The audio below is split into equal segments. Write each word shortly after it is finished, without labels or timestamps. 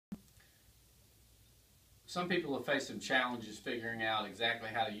Some people have faced some challenges figuring out exactly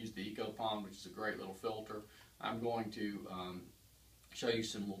how to use the Ecopond, which is a great little filter. I'm going to show you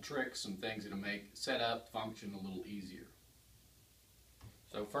some little tricks, some things that'll make setup, function a little easier.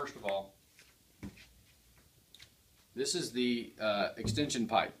 So first of all, this is the extension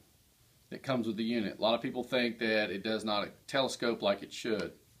pipe that comes with the unit. A lot of people think that it does not telescope like it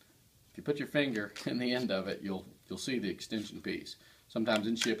should. If you put your finger in the end of it, you'll see the extension piece. Sometimes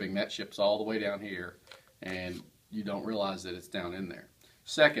in shipping, that ships all the way down here, and you don't realize that it's down in there.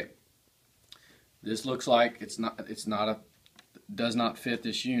 Second, this looks like does not fit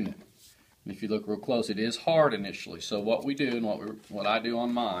this unit. And if you look real close, it is hard initially. So what we do, and what I do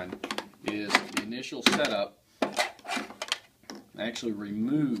on mine, is the initial setup. I actually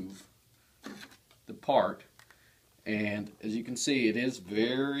remove the part, and as you can see, it is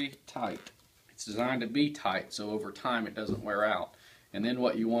very tight. It's designed to be tight, so over time it doesn't wear out. And then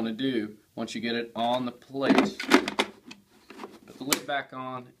what you want to do, once you get it on the plate, put the lid back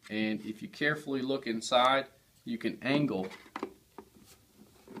on, and if you carefully look inside, you can angle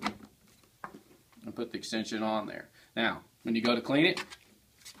and put the extension on there. Now, when you go to clean it,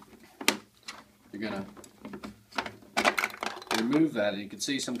 you're going to remove that, and you can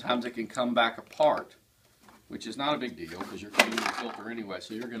see sometimes it can come back apart, which is not a big deal because you're cleaning the filter anyway,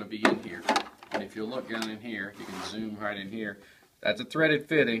 so you're going to be in here. And if you look down in here, you can zoom right in here. That's a threaded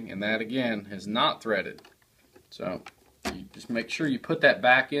fitting, and that again is not threaded. So you just make sure you put that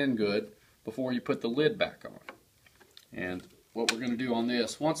back in good before you put the lid back on. And what we're going to do on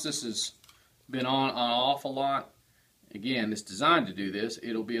this, once this has been on off a lot, again, it's designed to do this,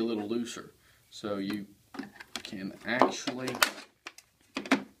 it'll be a little looser. So you can actually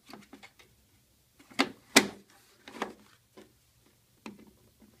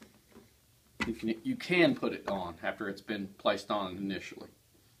you can put it on after it's been placed on initially.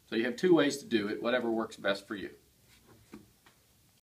 So you have two ways to do it, whatever works best for you.